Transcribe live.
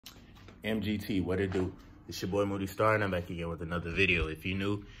MGT, what it do? It's your boy Moody Starr, and I'm back again with another video. If you're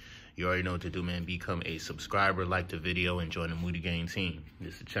new, you already know what to do, man. Become a subscriber, like the video, and join the Moody Gang team.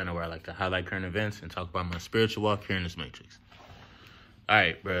 This is a channel where I like to highlight current events and talk about my spiritual walk here in this matrix. All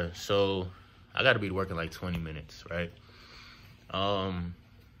right, bro. So I got to be working like 20 minutes, right?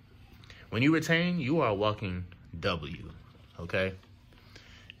 When you retain, you are a walking W, okay?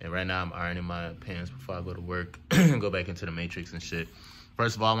 And right now I'm ironing my pants before I go to work and go back into the matrix and shit.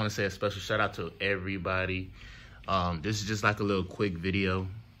 First of all, I want to say a special shout out to everybody. This is just like a little quick video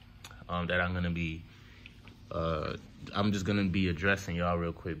that I'm gonna be I'm just gonna be addressing y'all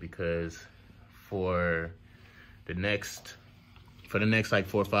real quick, because for the next like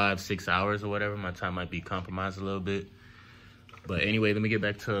 4, 5, 6 hours or whatever, my time might be compromised a little bit. But anyway, let me get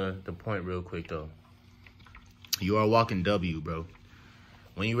back to the point real quick though. You are a walking W, bro.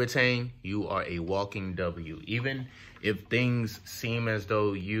 When you retain, you are a walking W. Even if things seem as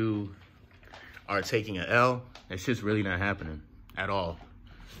though you are taking an L, it's just really not happening at all.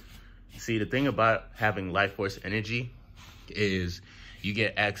 See, the thing about having life force energy is you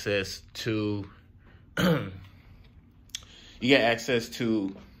get access to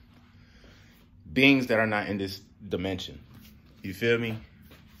beings that are not in this dimension. You feel me?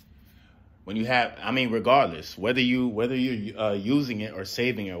 When you have, I mean, regardless, whether you're using it or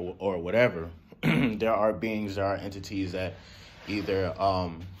saving it or whatever, there are beings, there are entities that either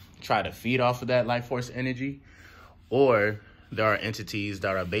try to feed off of that life force energy, or there are entities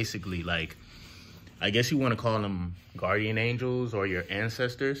that are basically like, I guess you want to call them guardian angels or your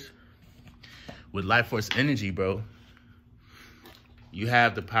ancestors. With life force energy, bro, you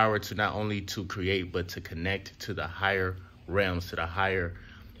have the power to not only to create, but to connect to the higher realms, to the higher,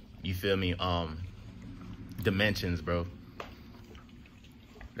 you feel me, dimensions, bro.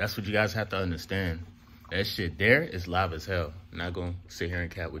 That's what you guys have to understand. That shit there is live as hell. I'm not gonna sit here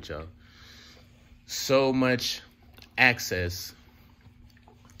and cat with y'all. So much access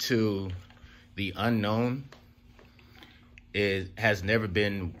to the unknown has never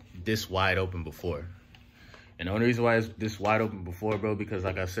been this wide open before. And the only reason why it's this wide open before, bro, because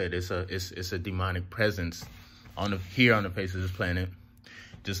like I said, it's a demonic presence here on the face of this planet.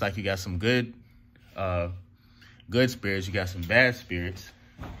 Just like you got some good spirits, you got some bad spirits.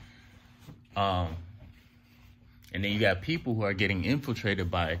 And then you got people who are getting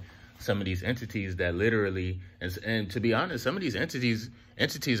infiltrated by some of these entities that literally, and to be honest, some of these entities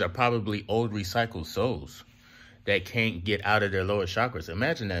are probably old recycled souls that can't get out of their lower chakras.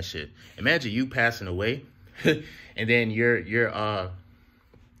 Imagine that shit. Imagine you passing away and then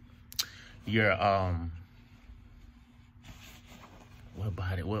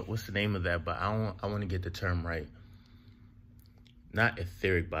what's the name of that? But I want to get the term right. Not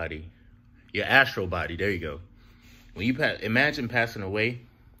etheric body. Your astral body. There you go. When you imagine passing away,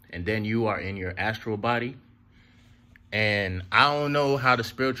 and then you are in your astral body. And I don't know how the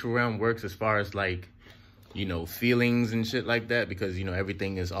spiritual realm works as far as like, you know, feelings and shit like that, because, you know,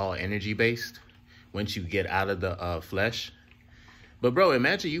 everything is all energy based once you get out of the flesh. But bro,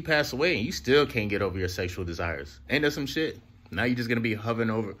 imagine you pass away and you still can't get over your sexual desires. Ain't that some shit? Now you're just gonna be hovering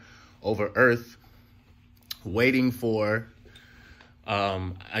over Earth, waiting for,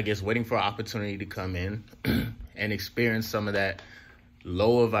 I guess, waiting for an opportunity to come in and experience some of that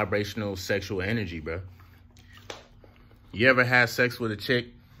lower vibrational sexual energy, bro. You ever had sex with a chick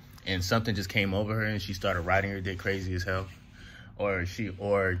and something just came over her and she started riding her dick crazy as hell? Or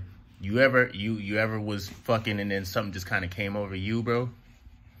you ever was fucking and then something just kind of came over you, bro?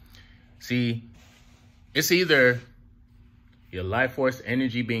 See, it's either your life force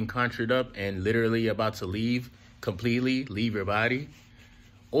energy being conjured up and literally about to completely leave your body,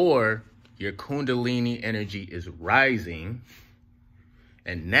 or your kundalini energy is rising,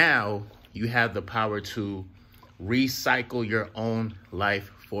 and now you have the power to recycle your own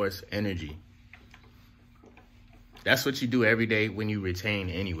life force energy. That's what you do every day when you retain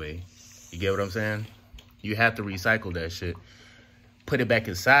anyway. You get what I'm saying? You have to recycle that shit. Put it back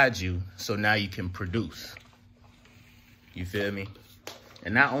inside you so now you can produce. You feel me?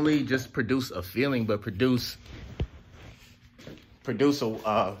 And not only just produce a feeling, but produce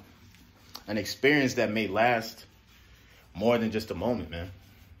an experience that may last more than just a moment, man.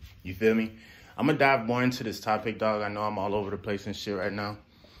 You feel me? I'm gonna dive more into this topic, dog. I know I'm all over the place and shit right now,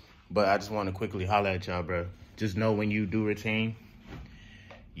 but I just want to quickly holler at y'all, bro. Just know when you do retain,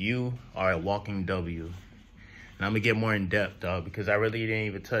 you are a walking W. And I'm gonna get more in depth, dog, because I really didn't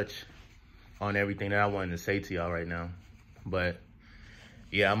even touch on everything that I wanted to say to y'all right now. But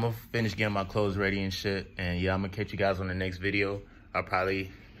yeah, I'm gonna finish getting my clothes ready and shit. And yeah, I'm gonna catch you guys on the next video. I'll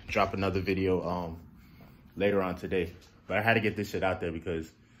probably drop another video later on today. But I had to get this shit out there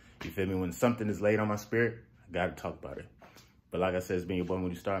because You feel me? When something is laid on my spirit, I gotta talk about it. But like I said, it's been your boy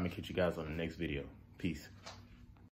Moody Starr. I'm gonna catch you guys on the next video. Peace.